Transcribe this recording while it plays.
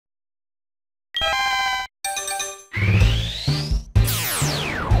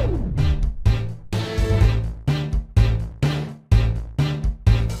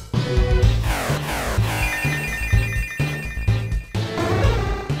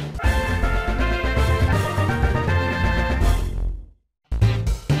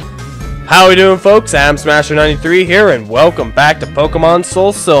How we doing, folks? I'm Smasher93 here, and welcome back to Pokemon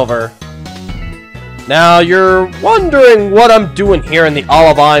SoulSilver. Now, you're wondering what I'm doing here in the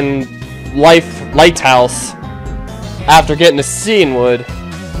Olivine Lighthouse after getting to Cianwood.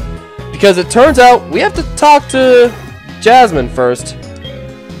 Because it turns out we have to talk to Jasmine first.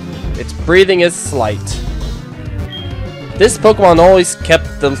 Its breathing is slight. This Pokemon always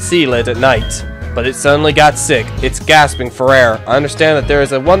kept the sea lit at night, but it suddenly got sick. It's gasping for air. I understand that there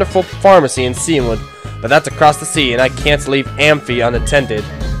is a wonderful pharmacy in Cianwood, but that's across the sea, and I can't leave Amphi unattended.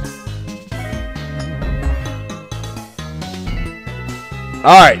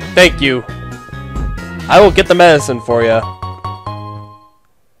 Alright, thank you. I will get the medicine for you.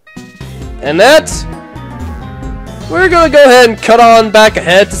 And that's... we're gonna go ahead and cut on back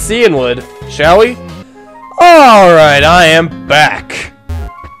ahead to Cianwood, shall we? Alright, I am back.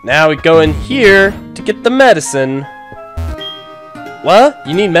 Now we go in here to get the medicine. What?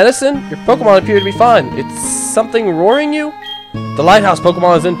 You need medicine? Your Pokemon appear to be fine. It's something roaring you? The lighthouse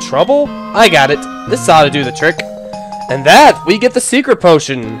Pokemon is in trouble? I got it. This ought to do the trick. And that, we get the secret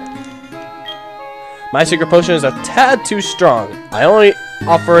potion. My secret potion is a tad too strong. I only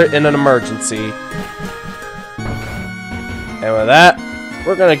offer it in an emergency. And with that,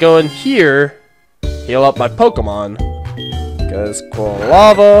 we're gonna go in here, heal up my Pokemon. Because cool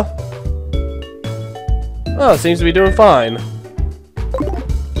lava. Oh, seems to be doing fine.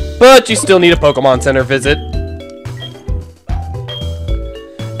 But you still need a Pokemon Center visit.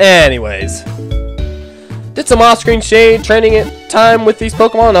 Anyways. Did some off-screen training time with these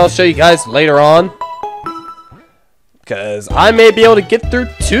Pokemon. I'll show you guys later on. Because I may be able to get through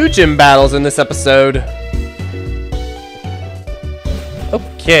 2 gym battles in this episode.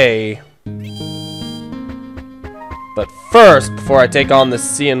 Okay. But first, before I take on the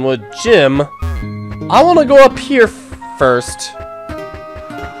Cianwood gym, I want to go up here first.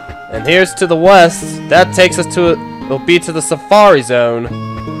 And here's to the west. That takes us to it'll be to the Safari Zone.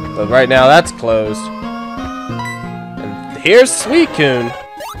 But right now that's closed. And here's Suicune.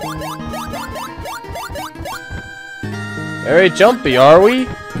 Very jumpy, are we?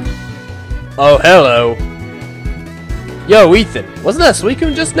 Oh, hello. Yo, Ethan, wasn't that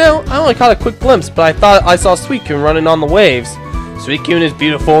Suicune just now? I only caught a quick glimpse, but I thought I saw Suicune running on the waves. Suicune is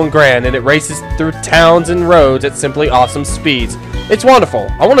beautiful and grand, and it races through towns and roads at simply awesome speeds. It's wonderful.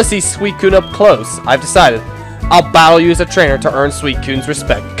 I want to see Suicune up close. I've decided. I'll battle you as a trainer to earn Suicune's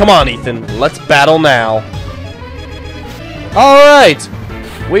respect. Come on, Ethan. Let's battle now. Alright.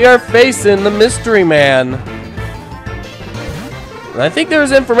 We are facing the Mystery Man. And I think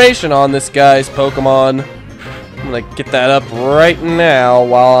there's information on this guy's Pokemon. I'm gonna get that up right now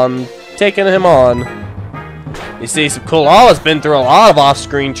while I'm taking him on. You see, Sukulala's been through a lot of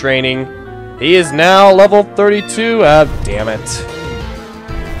off-screen training. He is now level 32. Damn it.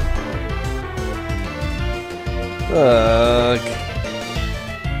 Ugh.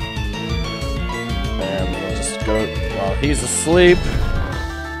 And we'll just go while he's asleep.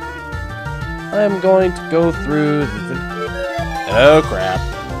 I'm going to go through the... oh, crap.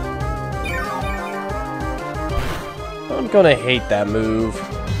 I'm gonna hate that move.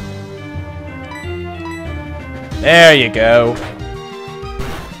 There you go.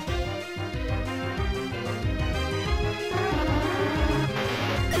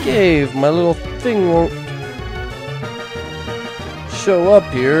 Gave my little thing won't show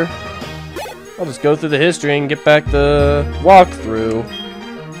up here. I'll just go through the history and get back the walkthrough.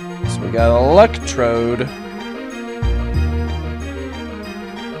 So we got Electrode.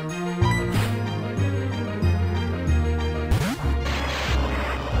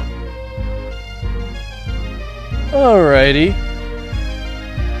 Alrighty.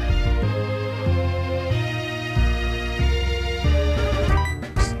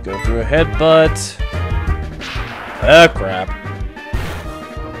 Let's go through a headbutt. Oh crap.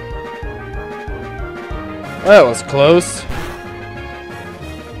 That was close.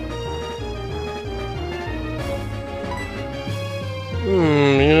 You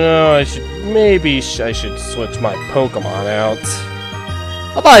know, I should switch my Pokemon out.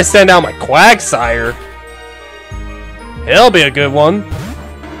 How about I send out my Quagsire? He'll be a good one.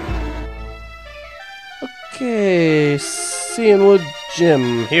 Okay, Cianwood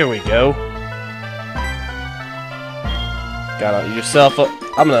Gym. Here we go. Got yourself a...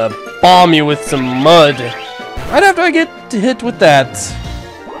 I'm gonna bomb you with some mud. Right after I get hit with that.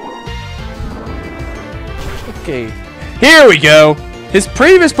 Okay. Here we go. His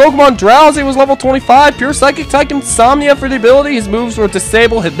previous Pokemon Drowsy was level 25. Pure Psychic type Insomnia for the ability. His moves were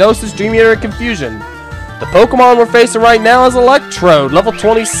Disable, Hypnosis, Dream Eater, and Confusion. The Pokemon we're facing right now is Electrode, level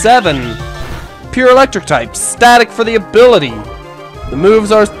 27. Pure Electric type, Static for the ability. The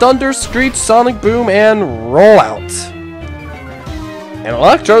moves are Thunder, Screech, Sonic Boom, and Rollout. And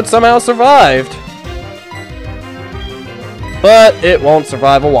Electrode somehow survived. But it won't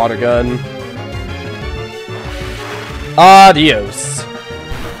survive a water gun. Adios.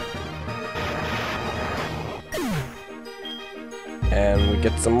 And we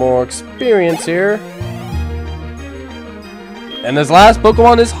get some more experience here. And this last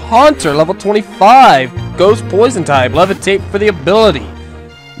Pokemon is Haunter, level 25. Ghost Poison type, Levitate for the ability.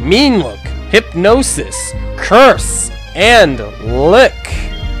 Mean Look, Hypnosis, Curse, and Lick.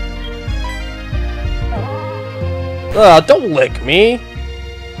 Don't lick me.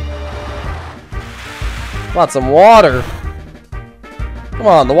 Want some water. Come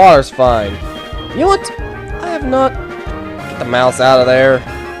on, the water's fine. You know what? I have not... Get the mouse out of there.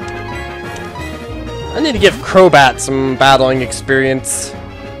 I need to give Crobat some battling experience.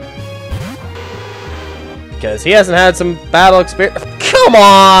 Because he hasn't had some battle experience. Come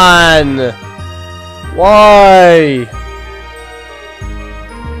on! Why?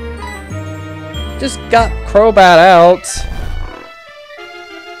 Just got Crobat out.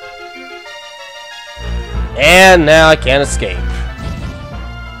 And now I can't escape.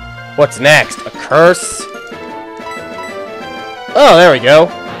 What's next? A curse? Oh, there we go.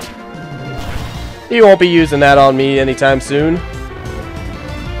 He won't be using that on me anytime soon.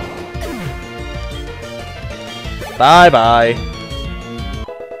 Bye-bye.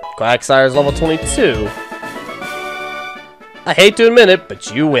 Quagsire's level 22. I hate to admit it,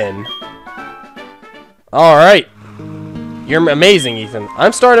 but you win. Alright. You're amazing, Ethan.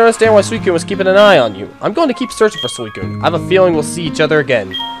 I'm starting to understand why Suicune was keeping an eye on you. I'm going to keep searching for Suicune. I have a feeling we'll see each other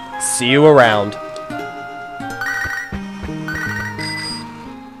again. See you around.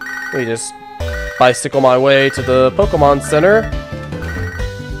 We just bicycle my way to the Pokemon Center.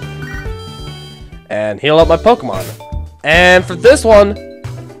 And heal up my Pokemon. And for this one,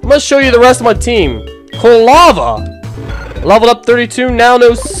 I'm going to show you the rest of my team. Kolava. Leveled up 32, now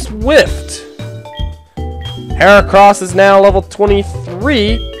knows Swift. Heracross is now level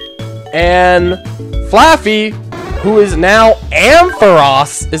 23, and Flaffy, who is now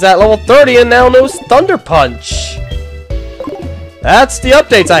Ampharos, is at level 30 and now knows Thunder Punch. That's the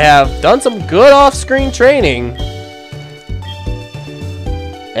updates I have. Done some good off-screen training.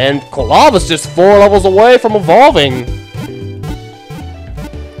 And Kolava's just 4 levels away from evolving.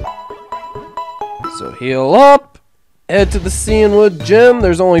 So heal up. Head to the Cianwood gym.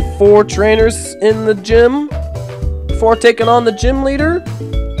 There's only 4 trainers in the gym. Before taking on the gym leader.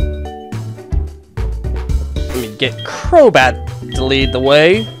 Let me get Crobat to lead the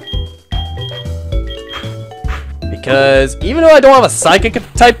way. Because even though I don't have a Psychic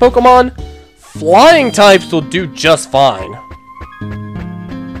type Pokemon, Flying types will do just fine.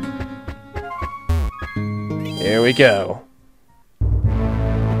 Here we go.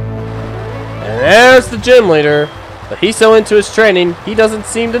 And there's the gym leader. But he's so into his training, he doesn't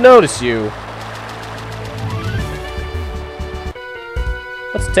seem to notice you.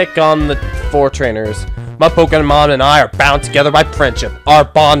 Let's take on the 4 trainers. My Pokemon and I are bound together by friendship. Our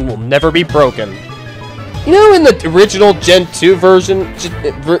bond will never be broken. You know, in the original Gen 2 version,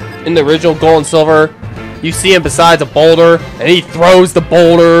 in the original Gold and Silver, you see him beside a boulder, and he throws the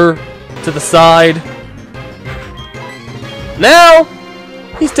boulder to the side. Now,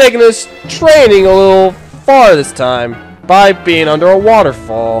 he's taking his training a little far this time by being under a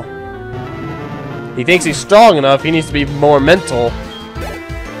waterfall. He thinks he's strong enough, he needs to be more mental.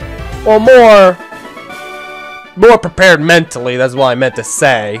 Or more prepared mentally, that's what I meant to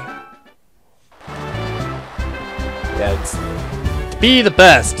say. Yeah, it's to be the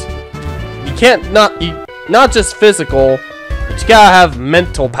best. You can't not just physical, but you gotta have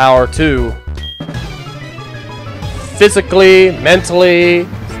mental power too. Physically, mentally,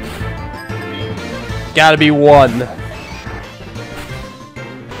 gotta be one.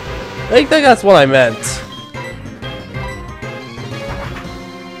 I think that's what I meant.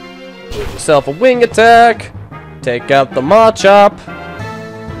 Give yourself a wing attack, take out the Machop,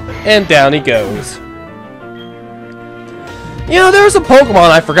 and down he goes. You know, there's a Pokemon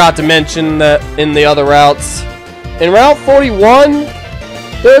I forgot to mention that in the other routes. In Route 41,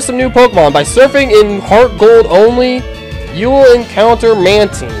 there are some new Pokemon. By surfing in Heart Gold only, you will encounter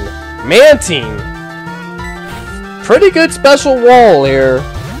Mantine. Mantine! Pretty good special wall here.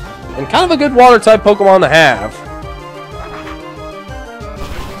 And kind of a good water-type Pokemon to have.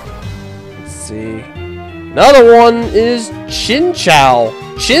 Let's see. Another one is Chinchou.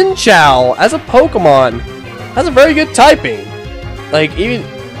 Chinchou, as a Pokemon, has a very good typing. Like, even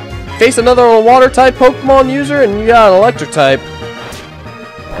face another water-type Pokemon user, and you got an Electric-type.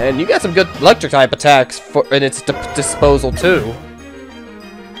 And you got some good Electric-type attacks in its disposal, too.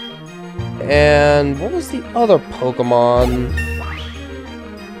 And what was the other Pokemon?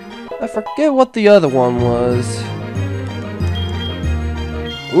 I forget what the other one was.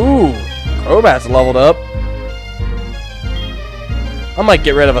 Ooh, Crobat's leveled up. I might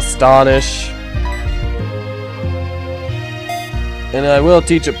get rid of Astonish. And I will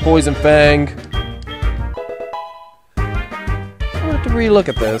teach it Poison Fang. I have to relook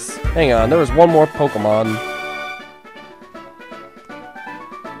at this. Hang on, there was one more Pokemon.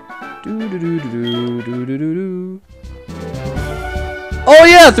 Oh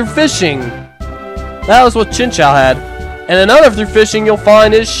yeah, through fishing! That was what Chinchou had. And another through fishing you'll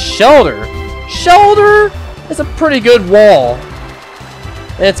find is Shelter. Shelter is a pretty good wall.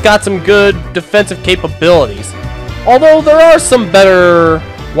 And it's got some good defensive capabilities. Although there are some better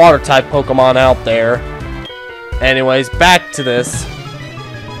water type Pokemon out there. Anyways, back to this.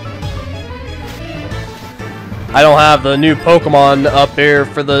 I don't have the new Pokemon up here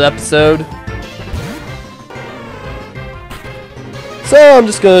for the episode. So I'm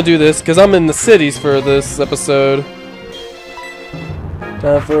just gonna do this because I'm in the cities for this episode.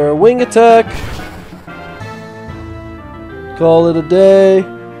 Time for a wing attack. Call it a day.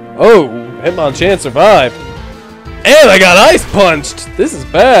 Oh, Hitmonchan survived. And I got ice punched! This is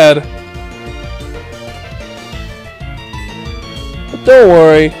bad. But don't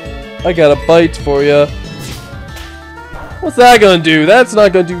worry. I got a bite for you. What's that gonna do? That's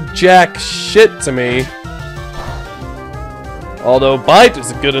not gonna do jack shit to me. Although bite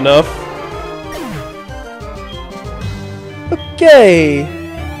is good enough. Okay.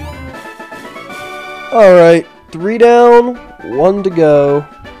 Alright. 3 down, 1 to go.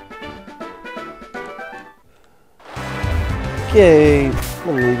 Okay.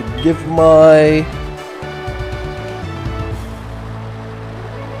 Let me give my...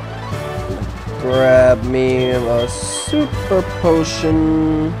 Grab me a super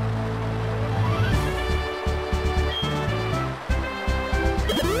potion.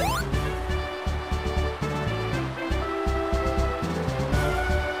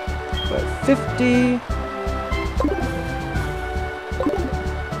 About 50.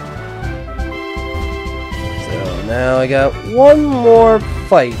 So now I got one more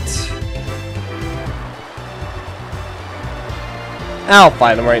fight. I'll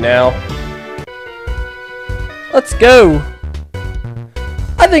fight him right now. Let's go!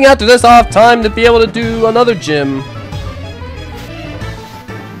 I think after this I'll have time to be able to do another gym.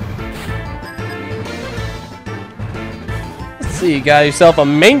 Let's see, you got yourself a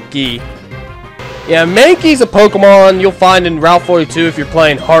Mankey. Yeah, Mankey's a Pokemon you'll find in Route 42 if you're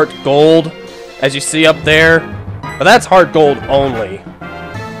playing Heart Gold, as you see up there. But that's Heart Gold only.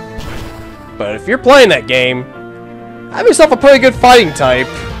 But if you're playing that game, have yourself a pretty good fighting type.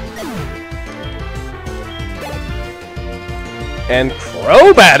 And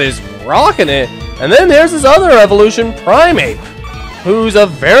Crobat is rocking it. And then there's this other evolution, Primeape, who's a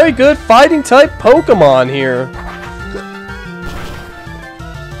very good fighting type Pokemon here.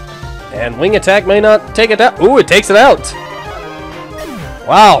 And Wing Attack may not take it out. Ooh, it takes it out.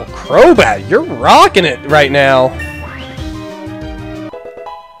 Wow, Crobat, you're rocking it right now.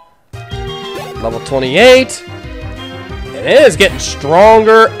 Level 28. And it is getting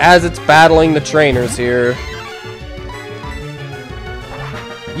stronger as it's battling the trainers here.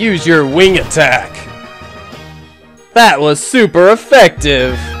 Use your wing attack. That was super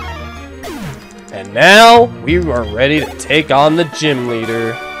effective. And now we are ready to take on the gym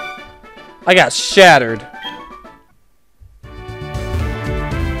leader. I got shattered.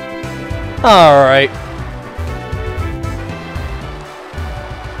 Alright.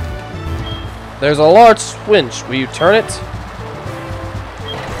 There's a large switch. Will you turn it?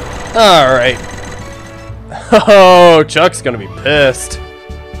 Alright. Oh, Chuck's gonna be pissed.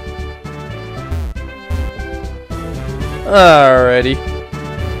 Alrighty.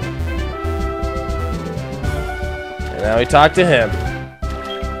 And now we talk to him.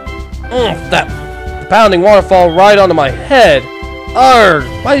 That pounding waterfall right onto my head.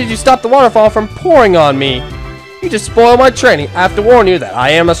 Arrgh! Why did you stop the waterfall from pouring on me? You just spoiled my training. I have to warn you that I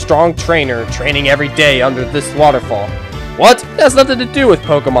am a strong trainer, training every day under this waterfall. What? That has nothing to do with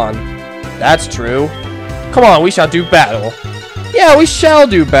Pokemon. That's true. Come on, we shall do battle. Yeah, we shall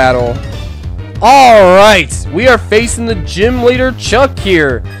do battle. Alright, we are facing the gym leader Chuck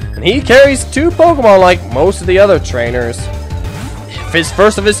here, and he carries 2 Pokemon like most of the other trainers. His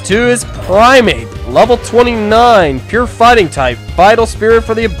first of his 2 is Primeape, level 29, pure fighting type, Vital Spirit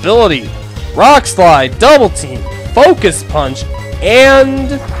for the ability, Rock Slide, Double Team, Focus Punch,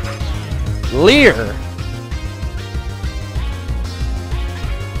 and Leer.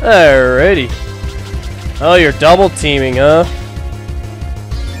 Alrighty. Oh, you're double teaming, huh?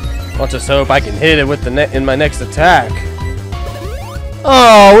 Let's just hope I can hit it with the in my next attack.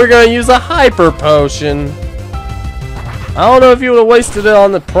 Oh, we're gonna use a hyper potion. I don't know if you would have wasted it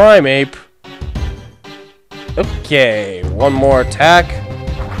on the Primeape. Okay, one more attack.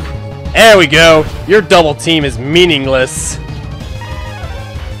 There we go. Your double team is meaningless.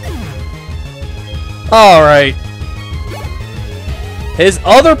 Alright. His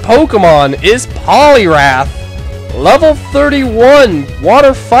other Pokemon is Poliwrath. Level 31,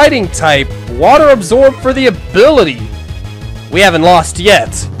 water fighting type. Water absorb for the ability. We haven't lost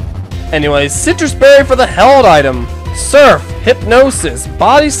yet. Anyways, Citrus Berry for the held item. Surf, Hypnosis,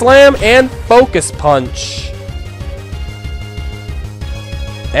 Body Slam, and Focus Punch.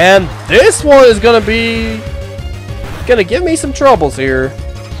 And this one is gonna give me some troubles here.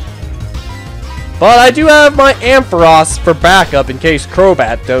 But I do have my Ampharos for backup in case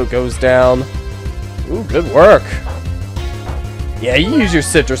Crobat goes down. Ooh, good work. Yeah, you use your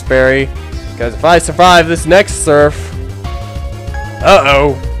Citrus Berry. Because if I survive this next Surf...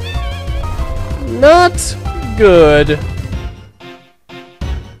 Uh-oh. Not good.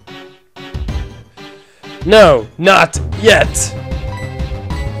 No, not yet.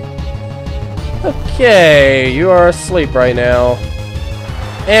 Okay, you are asleep right now.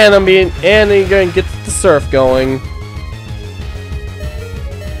 And you're gonna get the Surf going.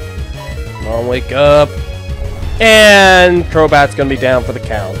 Come on, wake up. And Crobat's gonna be down for the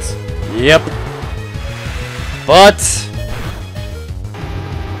count. Yep. But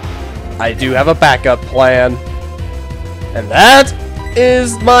I do have a backup plan. And that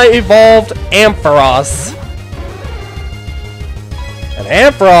is my evolved Ampharos. And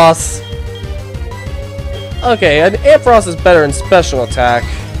Ampharos... Okay, and Ampharos is better in special attack.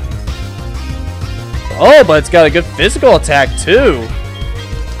 Oh, but it's got a good physical attack too.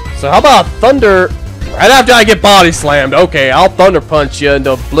 So how about Thunder... Right after I get body slammed. Okay, I'll Thunder Punch you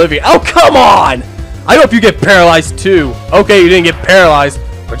into oblivion. Oh, come on! I hope you get paralyzed too. Okay, you didn't get paralyzed,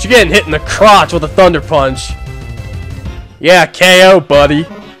 but you're getting hit in the crotch with a Thunder Punch. Yeah, KO, buddy.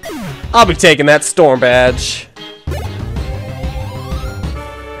 I'll be taking that Storm Badge.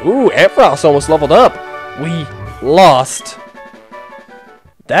 Ooh, Ampharos almost leveled up. We lost.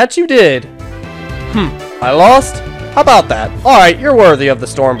 That you did. I lost? How about that? Alright, you're worthy of the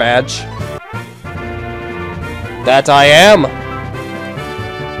Storm Badge. That I am.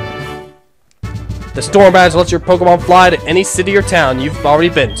 The Storm Badge lets your Pokemon fly to any city or town you've already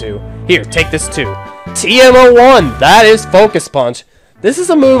been to. Here, take this too. TM01, that is Focus Punch. This is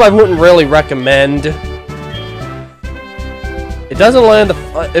a move I wouldn't really recommend. It doesn't land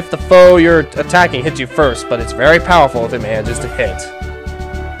if the foe you're attacking hits you first, but it's very powerful if it manages to hit.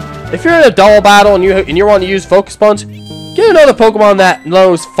 If you're in a double battle and you want to use Focus Punch, get another Pokemon that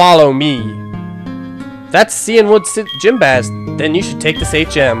knows Follow Me. If that's Cianwood Gym Badge, then you should take this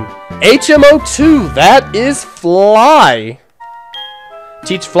HM. HM02, that is Fly.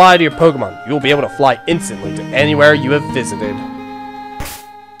 Teach Fly to your Pokemon. You will be able to fly instantly to anywhere you have visited.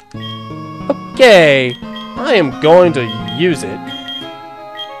 Okay, I am going to use it.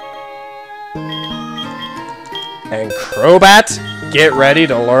 And Crobat, get ready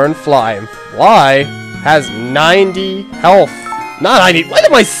to learn Fly. And Fly has 90 health. Not 90, what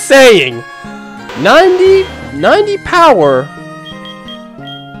am I saying? 90 power.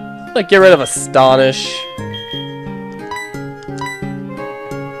 Like, get rid of Astonish.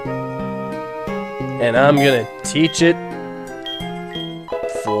 And I'm gonna teach it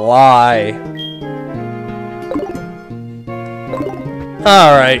Fly.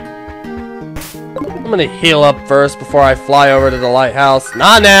 Alright. I'm gonna heal up first before I fly over to the lighthouse.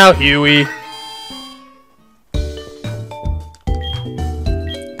 Not now, Huey.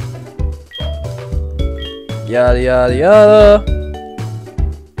 Yada yada yada.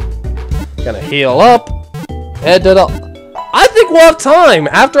 Gonna heal up. Head to the... I think we'll have time.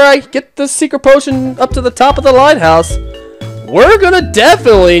 After I get the secret potion up to the top of the lighthouse, we're gonna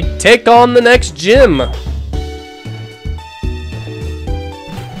definitely take on the next gym.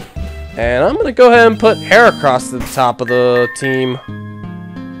 And I'm gonna go ahead and put Heracross to the top of the team.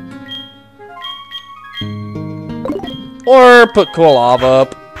 Or put Koalava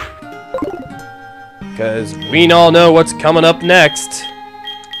up. Because we all know what's coming up next.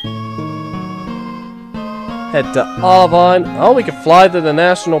 Head to Olivine. Oh, we can fly to the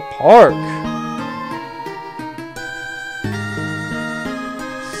national park.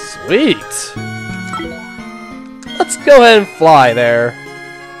 Sweet. Let's go ahead and fly there.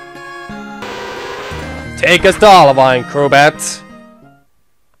 Take us to Olivine, Crobat.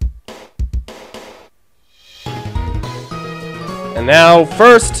 And now,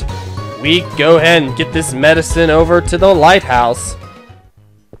 first, we go ahead and get this medicine over to the lighthouse.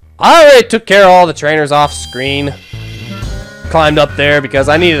 I already took care of all the trainers off screen. Climbed up there because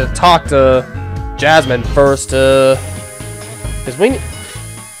I needed to talk to Jasmine first. Because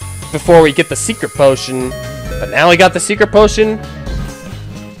before we get the secret potion. But now we got the secret potion.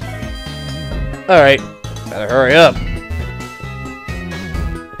 Alright. Better hurry up.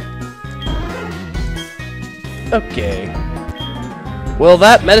 Okay. Will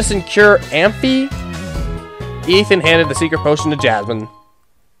that medicine cure Amphi? Ethan handed the secret potion to Jasmine.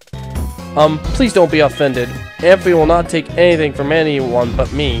 Please don't be offended. Amphi will not take anything from anyone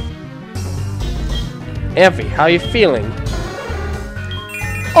but me. Amphi, how you feeling?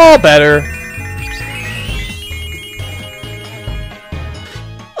 All better.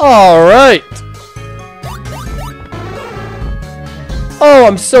 Alright. Oh,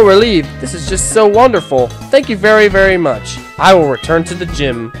 I'm so relieved. This is just so wonderful. Thank you very, very much. I will return to the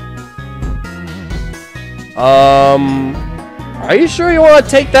gym. Are you sure you want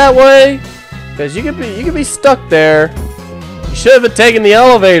to take that way? Because you could be stuck there. You should have taken the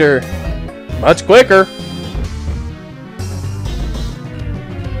elevator. Much quicker.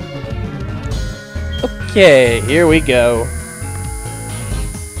 Okay, here we go.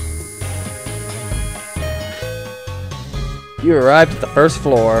 You arrived at the first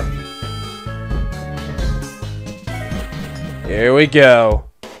floor. Here we go.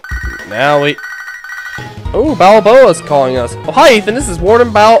 Now we... Oh, Balboa's calling us. Oh, hi, Ethan. This is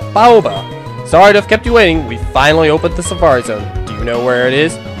Warden Balboa. Sorry to have kept you waiting. We finally opened the Safari Zone. Do you know where it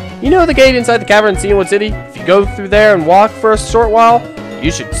is? You know the gate inside the cavern in Cianwood City? If you go through there and walk for a short while,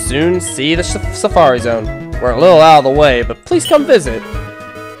 you should soon see the Safari Zone. We're a little out of the way, but please come visit.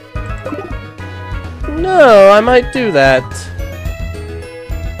 No, I might do that.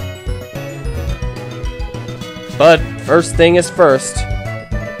 But first thing is first.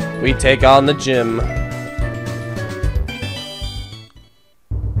 We take on the gym.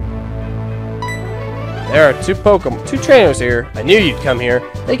 There are two trainers here. I knew you'd come here.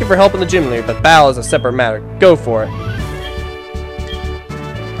 Thank you for helping the gym leader, but battle is a separate matter. Go for it.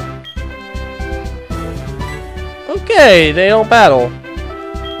 Okay, they don't battle.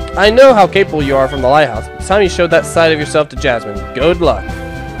 I know how capable you are from the lighthouse. It's time you showed that side of yourself to Jasmine. Good luck.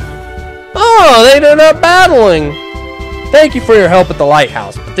 Oh, they're not battling. Thank you for your help at the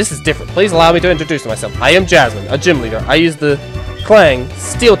lighthouse, but this is different. Please allow me to introduce myself. I am Jasmine, a gym leader. I use the Clang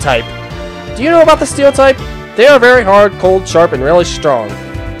Steel type. Do you know about the Steel type? They are very hard, cold, sharp, and really strong.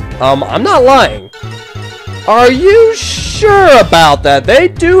 I'm not lying. Are you sure about that? They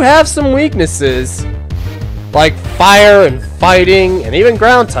do have some weaknesses. Like fire and fighting, and even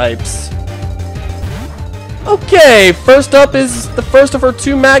ground types. Okay, first up is the first of her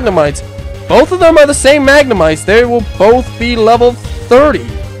two Magnemites. Both of them are the same Magnemites. They will both be level 30.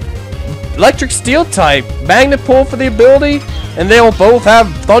 Electric Steel type, Magnet Pull for the ability, and they will both have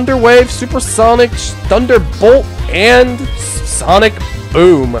Thunder Wave, Supersonic, Thunderbolt, and Sonic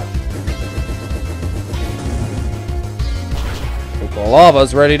Boom.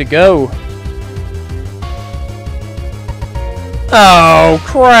 Lava's ready to go. Oh,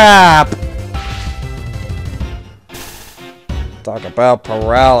 crap! Talk about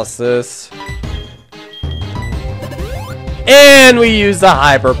paralysis. And we use the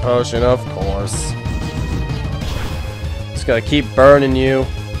Hyper Potion, of course. Just gotta keep burning you.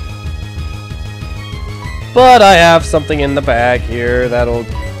 But I have something in the bag here that'll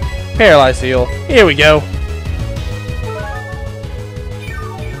paralyze heal. Here we go.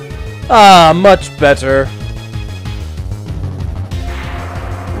 Ah, much better.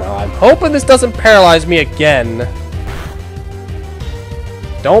 Now I'm hoping this doesn't paralyze me again.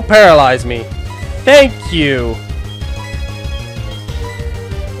 Don't paralyze me. Thank you.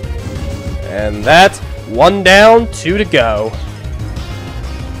 And that's one down, two to go.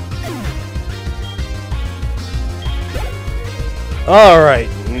 Alright.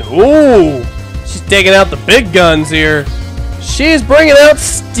 Ooh! She's taking out the big guns here. She's bringing out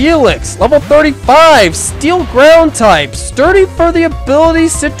Steelix, level 35, Steel Ground type, Sturdy for the ability,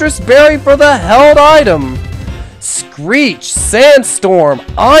 Citrus Berry for the held item, Screech, Sandstorm,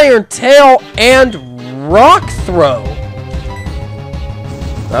 Iron Tail, and Rock Throw.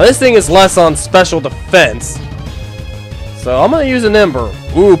 Now this thing is less on special defense, so I'm gonna use an Ember.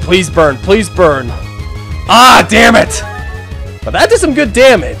 Ooh, please burn, please burn. Ah, damn it! But that did some good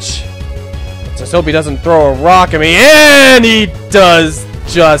damage. Just hope he doesn't throw a rock at me, and he does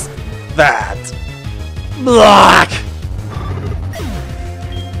just that. Block!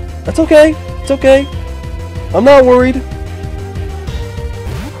 That's okay, it's okay. I'm not worried.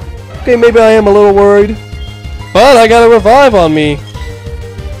 Okay, maybe I am a little worried. But I got a revive on me.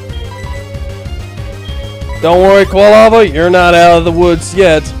 Don't worry, Quilava, you're not out of the woods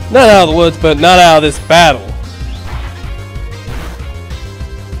yet. Not out of the woods, but not out of this battle.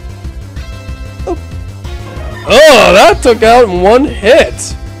 Oh, that took out in one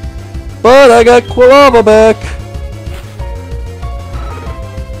hit. But I got Quilava back.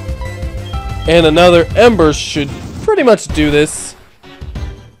 And another Ember should pretty much do this.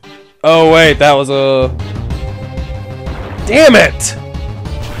 Oh wait, that was a... Damn it!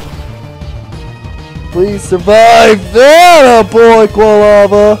 Please survive that, boy,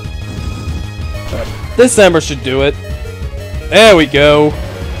 Quilava! This Ember should do it. There we go.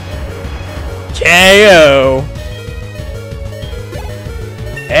 KO!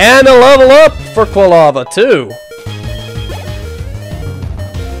 And a level up for Quilava, too.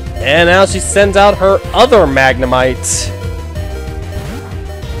 And now she sends out her other Magnemite.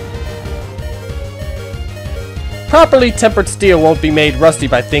 Properly tempered steel won't be made rusty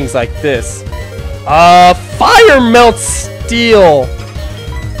by things like this. Fire melts steel!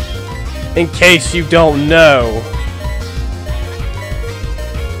 In case you don't know.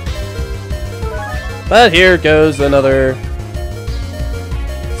 But here goes another...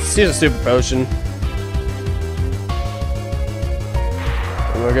 Here's a super potion.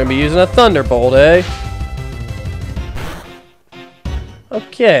 And we're gonna be using a Thunderbolt, eh?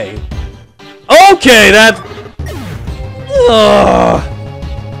 Okay. Okay, that... Ugh.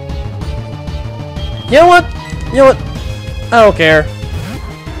 You know what? You know what? I don't care.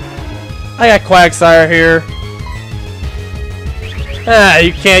 I got Quagsire here. Ah,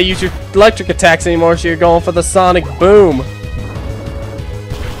 you can't use your electric attacks anymore, so you're going for the Sonic Boom.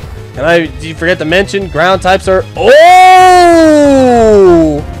 And did you forget to mention, ground types are... Oh!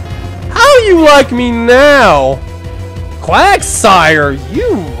 How you like me now? Quagsire,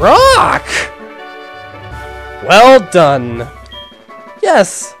 you rock! Well done.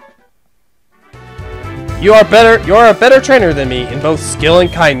 Yes. You are a better trainer than me in both skill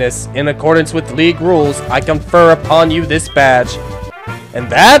and kindness. In accordance with league rules, I confer upon you this badge. And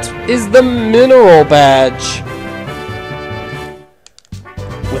that is the Mineral Badge.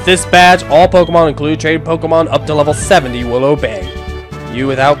 With this badge, all Pokemon, including traded Pokemon up to level 70, will obey you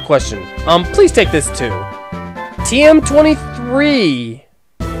without question. Please take this too. TM23.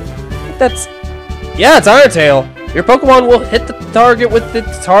 That's... Yeah, it's Iron Tail. Your Pokemon will hit the target with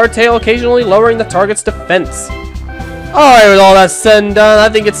its hard tail, occasionally lowering the target's defense. Alright, with all that said and done, I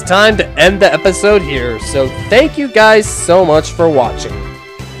think it's time to end the episode here. So thank you guys so much for watching.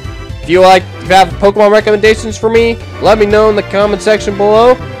 If you have Pokemon recommendations for me, let me know in the comment section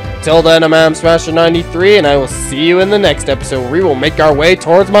below. Till then, I'm Adam Smasher93, and I will see you in the next episode where we will make our way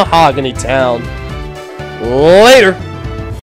towards Mahogany Town. Later!